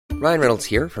Ryan Reynolds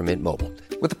here from Mint Mobile.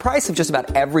 With the price of just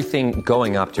about everything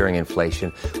going up during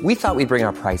inflation, we thought we'd bring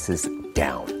our prices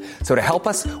down. So to help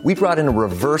us, we brought in a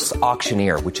reverse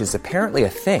auctioneer, which is apparently a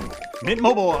thing. Mint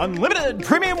Mobile Unlimited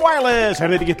Premium Wireless. How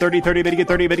to get 30, 30, bit to get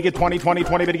 30, bit to get 20, 20,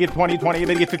 20, bit to get 20, 20,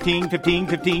 bit to get 15, 15,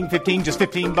 15, 15, just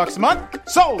 $15 a month?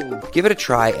 Sold! Give it a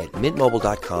try at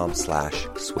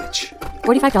mintmobile.com/switch.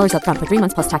 $45 up front for 3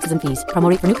 months plus taxes and fees. Promo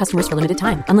rate for new customers for limited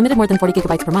time. Unlimited more than 40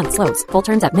 gigabytes per month. Slows full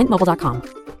terms at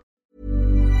mintmobile.com.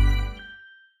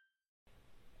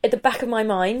 At the back of my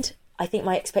mind, I think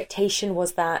my expectation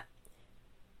was that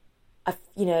I've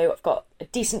got a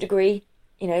decent degree,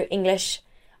 English.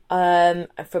 I'm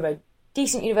from a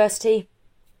decent university.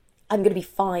 I'm going to be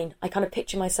fine. I kind of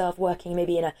picture myself working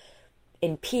maybe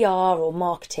in PR or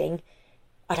marketing.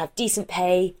 I'd have decent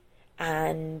pay,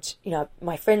 and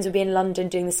my friends would be in London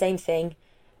doing the same thing,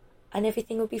 and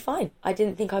everything would be fine. I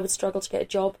didn't think I would struggle to get a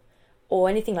job or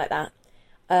anything like that.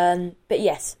 But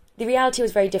yes, the reality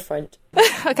was very different.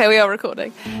 Okay, we are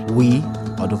recording. We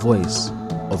are the voice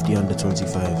of the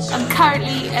under-25s. I'm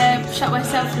currently shut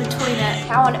myself in the toilet.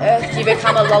 How on earth do you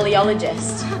become a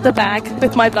lollyologist? The bag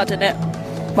with my blood in it.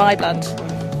 My blood.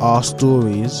 Our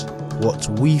stories, what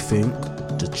we think,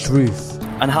 the truth.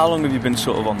 And how long have you been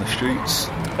sort of on the streets?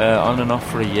 On and off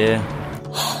for a year.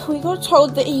 We got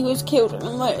told that he was killed in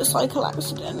a motorcycle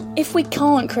accident. If we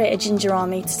can't create a ginger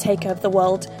army to take over the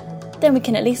world, then we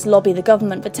can at least lobby the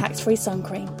government for tax-free sun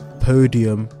cream.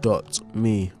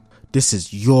 Podium.me. This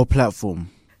is your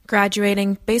platform.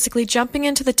 Graduating, basically jumping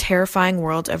into the terrifying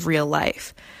world of real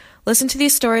life. Listen to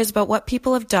these stories about what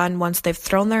people have done once they've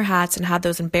thrown their hats and had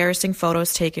those embarrassing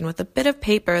photos taken with a bit of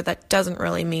paper that doesn't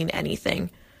really mean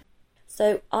anything.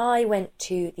 So I went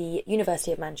to the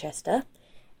University of Manchester,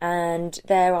 and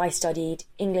there I studied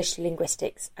English,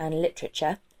 linguistics and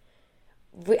literature.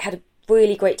 Had a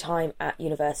really great time at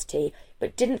university,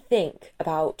 but didn't think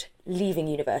about leaving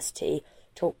university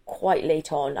till quite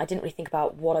late on. I didn't really think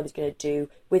about what I was going to do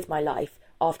with my life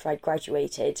after I'd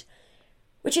graduated,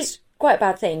 which is quite a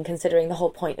bad thing considering the whole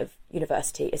point of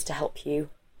university is to help you,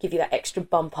 give you that extra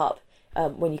bump up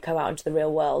when you go out into the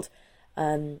real world.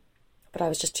 But I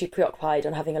was just too preoccupied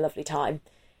on having a lovely time.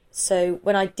 So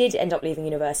when I did end up leaving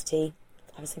university,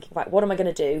 I was thinking, right, what am I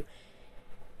going to do?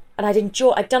 And I'd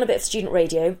done a bit of student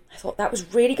radio. I thought that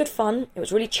was really good fun. It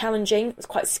was really challenging. It was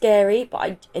quite scary, but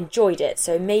I enjoyed it.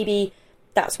 So maybe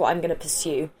that's what I'm going to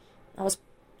pursue.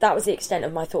 That was the extent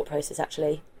of my thought process,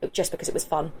 actually, just because it was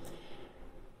fun.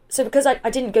 So because I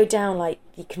didn't go down like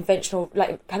the conventional,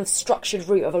 like kind of structured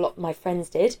route of a lot of my friends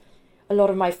did. A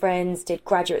lot of my friends did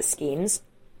graduate schemes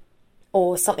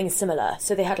or something similar.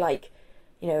 So they had like,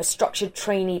 a structured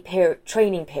training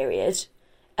period,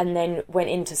 and then went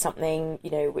into something,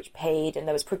 which paid, and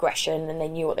there was progression, and they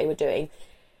knew what they were doing.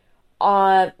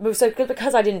 So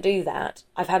because I didn't do that,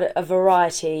 I've had a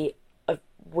variety of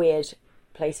weird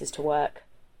places to work.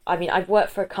 I mean, I've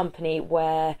worked for a company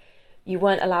where you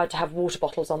weren't allowed to have water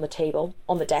bottles on the table,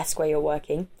 on the desk where you're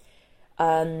working,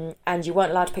 and you weren't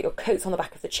allowed to put your coats on the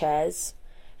back of the chairs.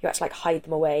 You had to like hide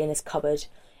them away in this cupboard.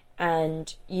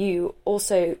 And you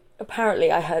also,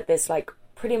 apparently I heard this like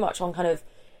pretty much on kind of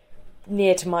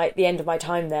near to the end of my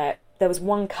time there was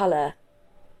one colour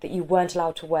that you weren't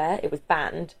allowed to wear. It was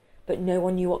banned, but no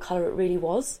one knew what colour it really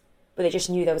was. But they just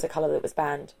knew there was a colour that was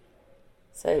banned.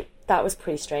 So that was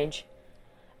pretty strange.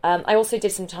 I also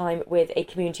did some time with a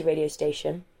community radio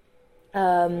station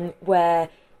where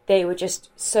they were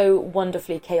just so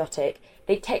wonderfully chaotic.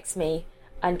 They'd text me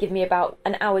and give me about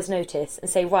an hour's notice and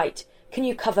say, right, can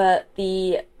you cover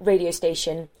the radio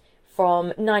station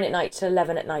from 9 at night to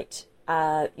 11 at night?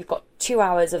 You've got 2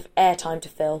 hours of airtime to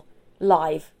fill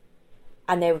live.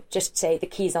 And they would just say the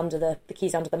keys under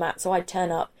the mat. So I'd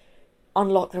turn up,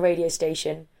 unlock the radio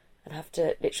station, and have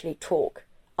to literally talk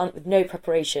with no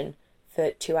preparation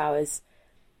for 2 hours.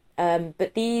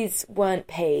 But these weren't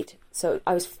paid. So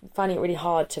I was finding it really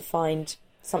hard to find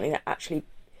something that actually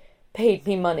paid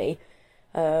me money,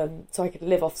 so I could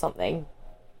live off something.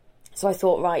 So I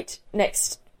thought, right,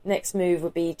 next move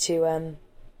would be to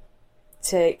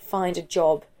find a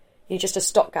job, just a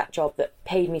stopgap job that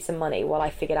paid me some money while I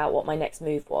figured out what my next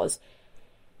move was.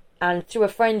 And through a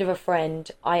friend of a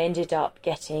friend, I ended up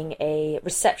getting a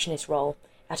receptionist role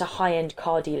at a high-end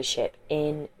car dealership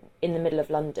in the middle of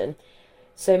London.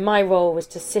 So my role was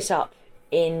to sit up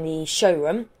in the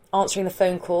showroom, answering the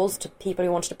phone calls to people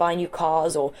who wanted to buy new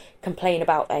cars or complain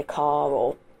about their car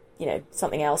or,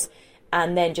 something else,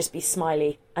 and then just be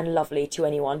smiley and lovely to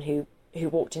anyone who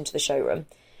walked into the showroom.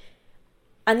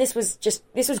 And this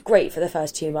was great for the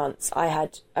first 2 months. I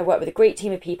worked with a great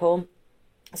team of people.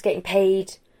 I was getting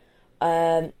paid.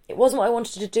 It wasn't what I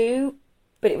wanted to do.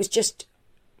 But it was just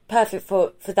perfect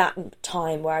for that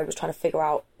time where I was trying to figure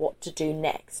out what to do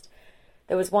next.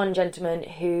 There was one gentleman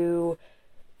who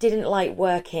didn't like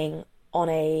working on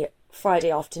a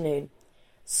Friday afternoon,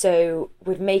 so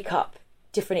would make up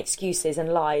different excuses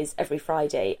and lies every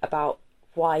Friday about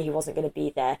why he wasn't going to be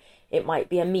there. It might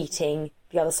be a meeting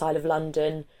the other side of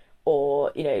London,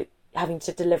 or, you know, having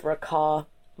to deliver a car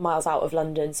miles out of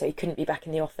London, so he couldn't be back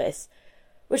in the office,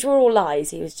 which were all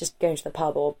lies. He was just going to the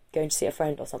pub or going to see a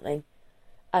friend or something.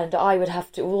 And I would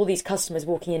have to, all these customers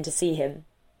walking in to see him,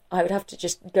 I would have to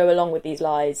just go along with these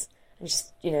lies and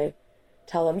just, you know,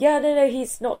 tell them, yeah, no,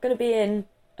 he's not going to be in,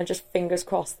 and just fingers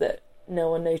crossed that no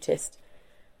one noticed.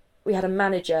 We had a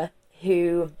manager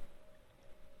who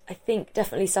I think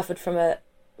definitely suffered from a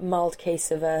mild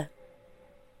case of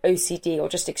OCD, or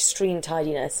just extreme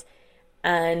tidiness,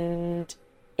 and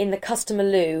in the customer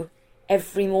loo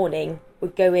every morning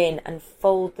would go in and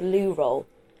fold the loo roll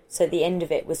so the end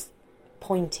of it was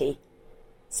pointy,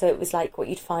 so it was like what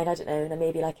you'd find, I don't know,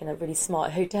 maybe like in a really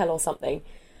smart hotel or something,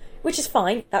 which is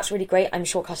fine, that's really great, I'm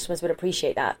sure customers would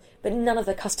appreciate that, but none of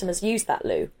the customers used that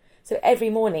loo. So every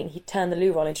morning he'd turn the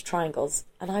loo roll into triangles,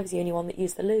 and I was the only one that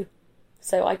used the loo.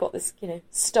 So I got this, you know,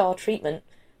 star treatment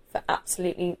for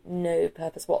absolutely no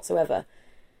purpose whatsoever.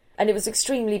 And it was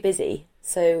extremely busy,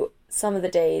 so some of the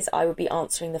days I would be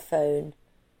answering the phone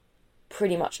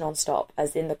pretty much non-stop,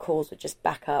 as in the calls would just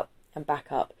back up and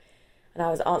back up. And I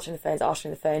was answering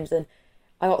the phones, and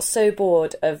I got so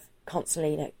bored of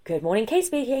constantly, you know, good morning, Kate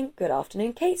speaking, good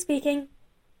afternoon, Kate speaking,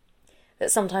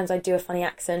 that sometimes I'd do a funny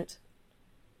accent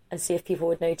and see if people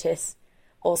would notice,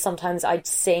 or sometimes I'd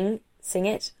sing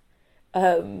it,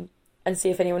 and see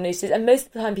if anyone notices. And most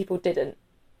of the time people didn't,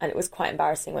 and it was quite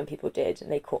embarrassing when people did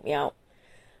and they caught me out.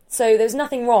 So there's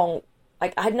nothing wrong,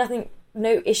 like I had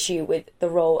no issue with the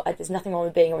role, there's nothing wrong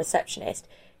with being a receptionist,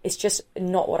 it's just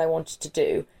not what I wanted to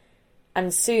do.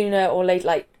 And sooner or later,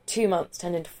 like 2 months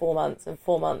turned into 4 months, and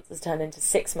 4 months has turned into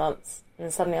 6 months,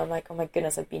 and suddenly I'm like, oh my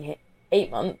goodness, I've been here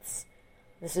 8 months,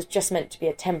 this is just meant to be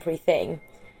a temporary thing.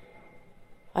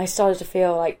 I started to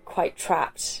feel like quite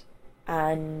trapped,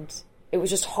 and it was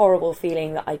just horrible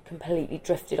feeling that I'd completely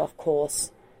drifted off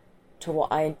course to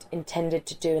what I intended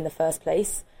to do in the first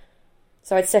place.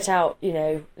 So I'd set out, you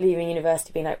know, leaving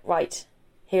university being like, right,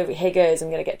 here goes, I'm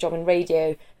going to get a job in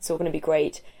radio, it's all going to be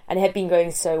great. And it had been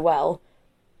going so well.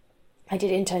 I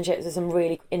did internships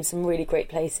in some really great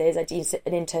places. I did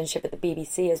an internship at the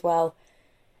BBC as well.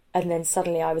 And then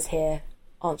suddenly I was here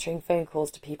answering phone calls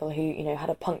to people who, you know, had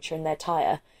a puncture in their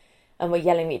tyre and were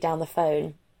yelling me down the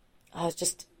phone. I was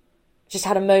just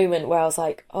had a moment where I was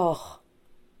like, oh,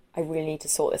 I really need to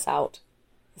sort this out.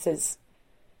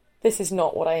 This is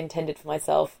not what I intended for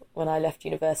myself when I left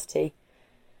university.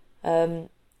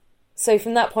 So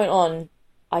from that point on,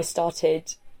 I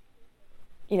started,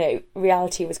 you know,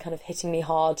 reality was kind of hitting me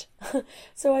hard.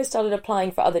 So I started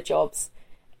applying for other jobs,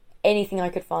 anything I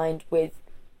could find with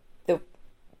the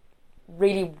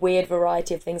really weird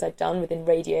variety of things I'd done within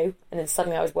radio. And then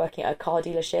suddenly I was working at a car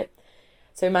dealership.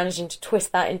 So managing to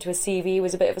twist that into a CV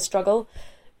was a bit of a struggle.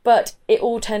 But it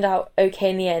all turned out okay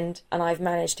in the end, and I've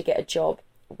managed to get a job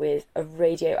with a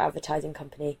radio advertising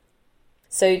company.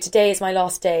 So today is my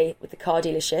last day with the car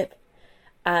dealership,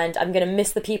 and I'm going to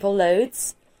miss the people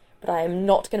loads, but I am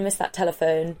not going to miss that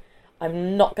telephone.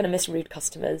 I'm not going to miss rude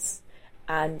customers,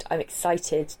 and I'm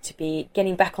excited to be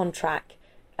getting back on track,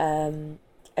 and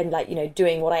like, you know,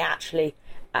 doing what I actually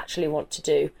want to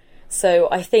do. So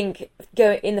I think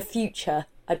in the future,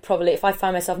 I'd probably, if I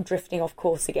find myself drifting off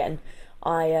course again,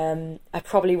 I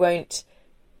probably won't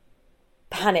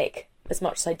panic as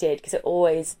much as I did, because it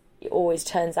always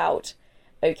turns out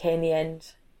okay in the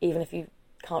end, even if you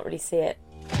can't really see it.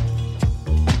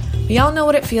 We all know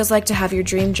what it feels like to have your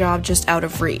dream job just out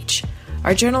of reach.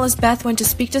 Our journalist Beth went to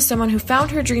speak to someone who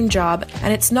found her dream job,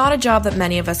 and it's not a job that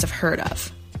many of us have heard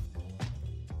of.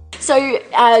 So,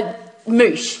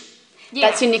 Moosh, yeah.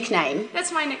 That's your nickname?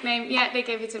 That's my nickname, yeah, they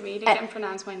gave it to me, they can't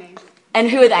pronounce my name. And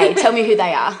who are they? Tell me who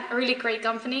they are. A really great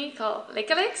company called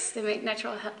Lickalix. They make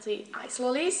natural healthy ice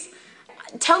lollies.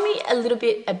 Tell me a little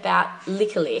bit about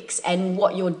Lickalix and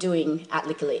what you're doing at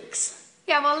Lickalix.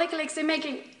 Yeah, well, Lickalix, they're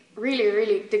making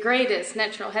really the greatest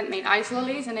natural handmade ice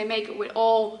lollies, and they make it with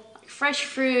all fresh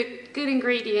fruit, good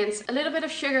ingredients, a little bit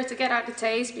of sugar to get out the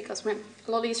taste, because when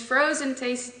lolly's frozen,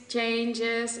 taste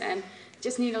changes, and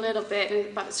just need a little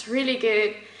bit, but it's really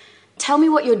good. Tell me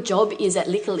what your job is at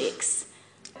Lickalix.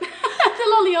 The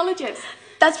lollyologist.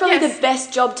 That's probably the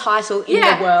best job title in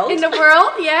the world. In the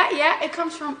world, yeah. It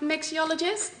comes from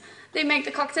mixologist. They make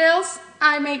the cocktails,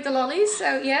 I make the lollies,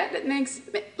 so yeah, that makes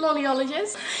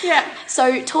lollyologist. Yeah.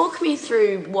 So talk me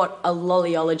through what a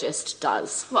lollyologist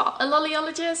does. Well, a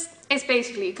lollyologist is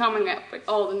basically coming up with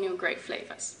all the new great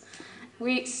flavors.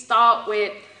 We start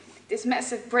with this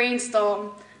massive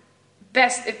brainstorm.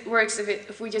 Best it works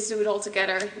if we just do it all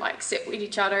together, like sit with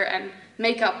each other and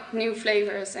make up new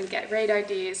flavors and get great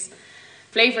ideas.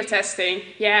 Flavor testing,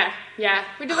 yeah,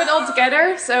 we do it all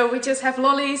together. So we just have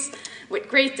lollies with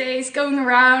great taste going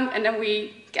around, and then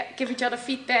we give each other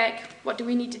feedback. What do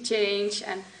we need to change?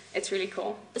 And it's really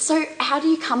cool. So how do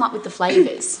you come up with the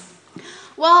flavors?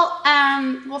 Well,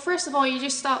 first of all, you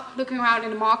just start looking around in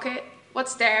the market.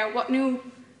 What's there? What new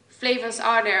flavors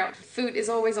are there? Food is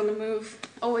always on the move,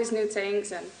 always new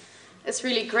things, and it's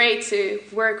really great to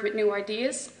work with new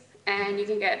ideas, and you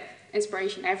can get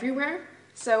inspiration everywhere.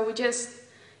 So we just,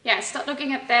 start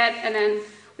looking at that, and then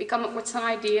we come up with some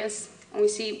ideas, and we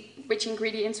see which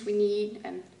ingredients we need,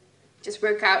 and just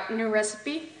work out a new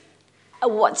recipe.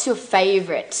 What's your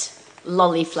favourite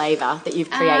lolly flavour that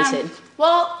you've created?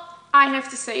 Well, I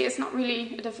have to say it's not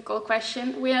really a difficult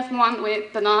question. We have one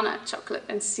with banana, chocolate,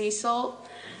 and sea salt.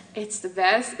 It's the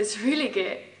best. It's really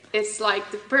good. It's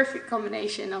like the perfect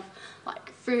combination of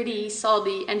like fruity,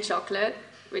 salty, and chocolate,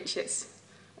 which is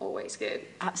always good.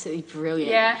 Absolutely brilliant.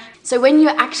 Yeah. So when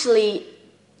you're actually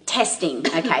testing,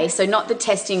 okay, so not the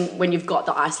testing when you've got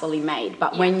the ice lolly made,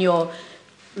 but when you're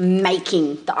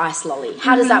making the ice lolly,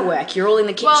 how does that work? You're all in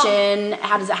the kitchen.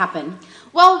 How does it happen?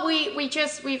 Well, we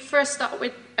first start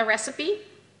with a recipe.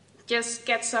 Just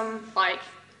get some, like,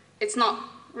 it's not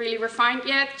really refined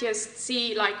yet. Just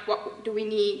see like what do we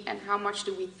need and how much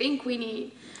do we think we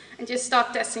need, and just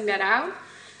start testing that out.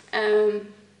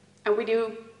 And we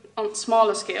do on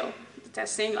smaller scale the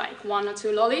testing, like 1 or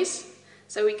 2 lollies,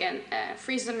 so we can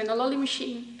freeze them in a lolly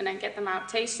machine and then get them out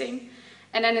tasting.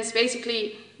 And then it's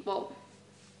basically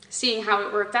seeing how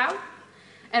it worked out.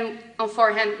 And on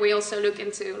forehand, we also look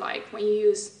into like when you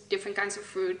use different kinds of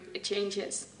fruit, it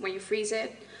changes when you freeze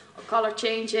it, or color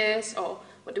changes, or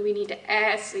what do we need to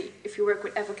add. So if you work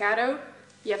with avocado,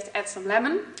 you have to add some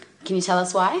lemon. Can you tell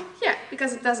us why? Yeah,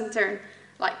 because it doesn't turn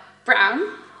like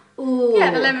brown. Ooh. Yeah,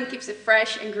 the lemon keeps it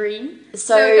fresh and green.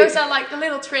 So those are like the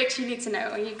little tricks you need to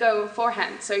know, and you go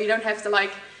forehand, so you don't have to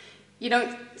you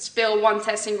don't spill one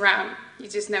testing round. You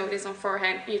just know it is on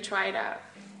forehand and you try it out.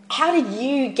 How did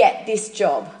you get this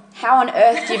job? How on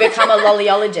earth do you become a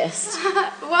lollyologist?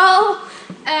 Well,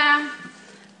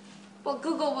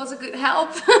 Google was a good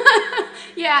help.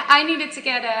 Yeah, I needed to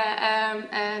get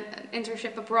an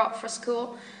internship abroad for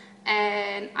school,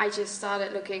 and I just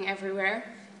started looking everywhere.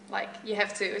 Like, you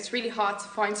have to. It's really hard to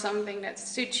find something that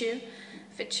suits you,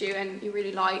 fits you, and you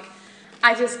really like.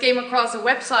 I just came across a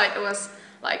website that was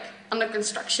like under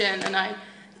construction, and I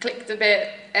clicked a bit,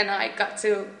 and I got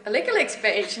to a Lickaleaks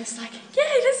page, and it's like,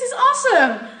 yay, this is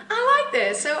awesome! I like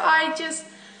this. So I just,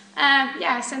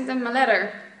 I sent them a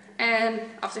letter, and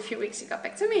after a few weeks, he got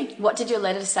back to me. What did your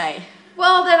letter say?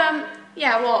 Well, that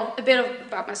a bit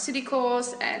about my study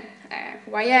course and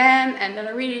who I am, and that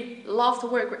I really love to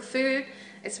work with food.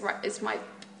 It's my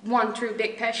one true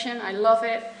big passion. I love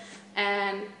it,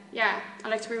 and I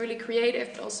like to be really creative,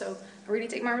 but also I really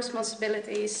take my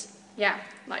responsibilities.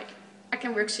 I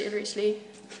can work seriously.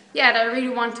 That I really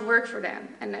want to work for them,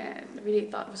 and I really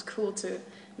thought it was cool to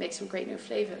make some great new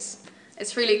flavors.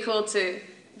 It's really cool to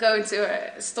go into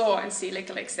a store and see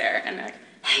Lickaleaks there, and like,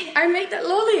 hey, I made that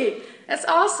lolly. That's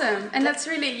awesome, and that's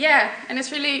really and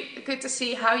it's really good to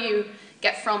see how you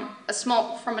get from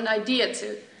an idea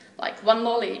to like one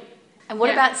lolly. And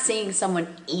what about seeing someone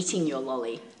eating your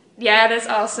lolly? Yeah, that's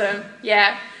awesome.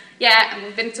 Yeah, and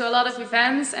we've been to a lot of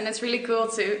events, and it's really cool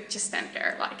to just stand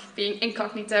there, like being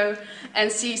incognito,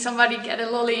 and see somebody get a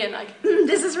lolly and like,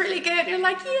 this is really good. You're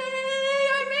like, yay,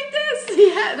 I made this.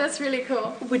 Yeah, that's really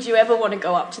cool. Would you ever want to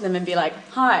go up to them and be like,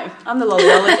 hi, I'm the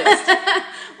lollyologist?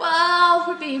 Well,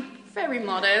 would be very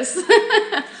modest.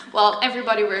 Well,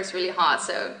 everybody works really hard,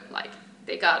 so like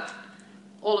they got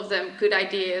all of them good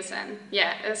ideas, and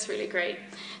that's really great.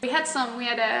 We had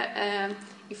a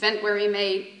event where we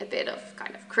made a bit of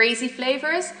kind of crazy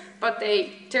flavors, but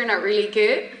they turned out really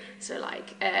good. So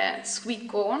like sweet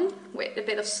corn with a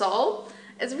bit of salt.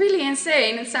 It's really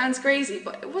insane. It sounds crazy,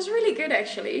 but it was really good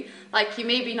actually. Like, you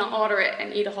maybe not order it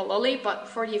and eat a whole lolly, but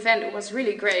for the event it was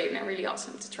really great and really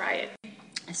awesome to try it.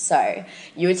 So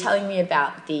you were telling me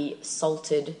about the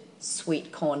salted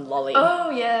sweet corn lolly. Oh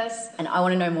yes. And I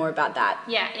want to know more about that.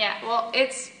 Yeah. Well,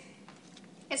 it's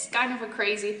kind of a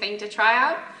crazy thing to try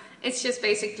out. It's just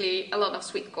basically a lot of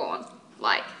sweet corn,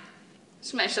 like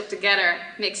smashed up together,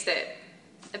 mixed it,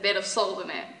 a bit of salt in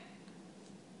it,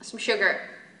 some sugar,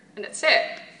 and that's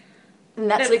it. And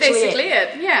that's basically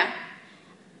it. Yeah.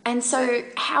 And so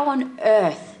how on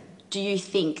earth do you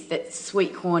think that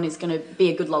sweet corn is going to be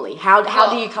a good lolly? How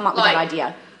do you come up with that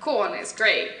idea? Corn is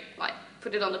great. Like,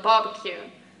 put it on the barbecue,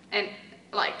 and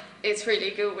like it's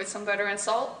really good with some butter and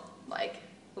salt. Like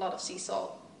a lot of sea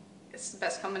salt. It's the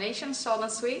best combination, salt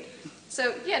and sweet.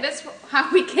 So yeah, that's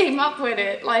how we came up with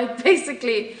it. Like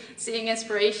basically seeing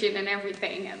inspiration and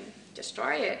everything, and just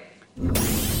try it.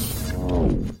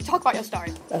 Talk about your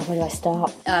story. Where do I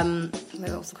start? What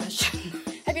was the question?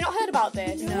 Have you not heard about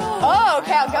this? No. Oh,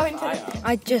 okay, I'll go into it.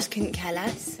 I just couldn't care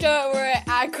less. Don't worry,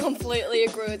 I completely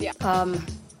agree with you.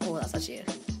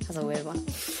 That's a weird one.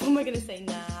 What am I going to say?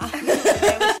 Nah.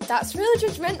 That's really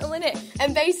judgmental, innit?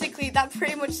 And basically, that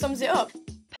pretty much sums it up.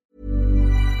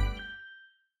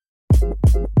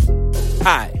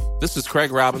 Hi, this is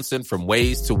Craig Robinson from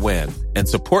Ways to Win, and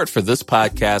support for this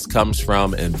podcast comes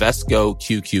from Invesco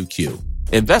QQQ.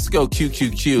 Invesco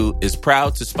QQQ is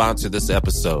proud to sponsor this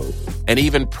episode, and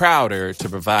even prouder to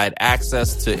provide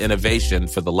access to innovation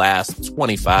for the last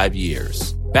 25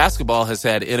 years. Basketball has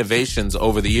had innovations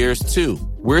over the years, too.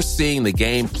 We're seeing the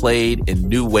game played in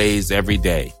new ways every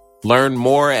day. Learn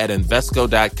more at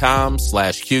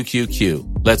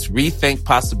Invesco.com/QQQ. Let's rethink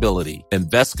possibility.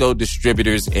 Invesco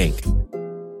Distributors, Inc.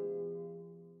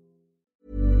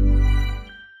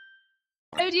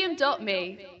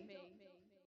 Podium.me.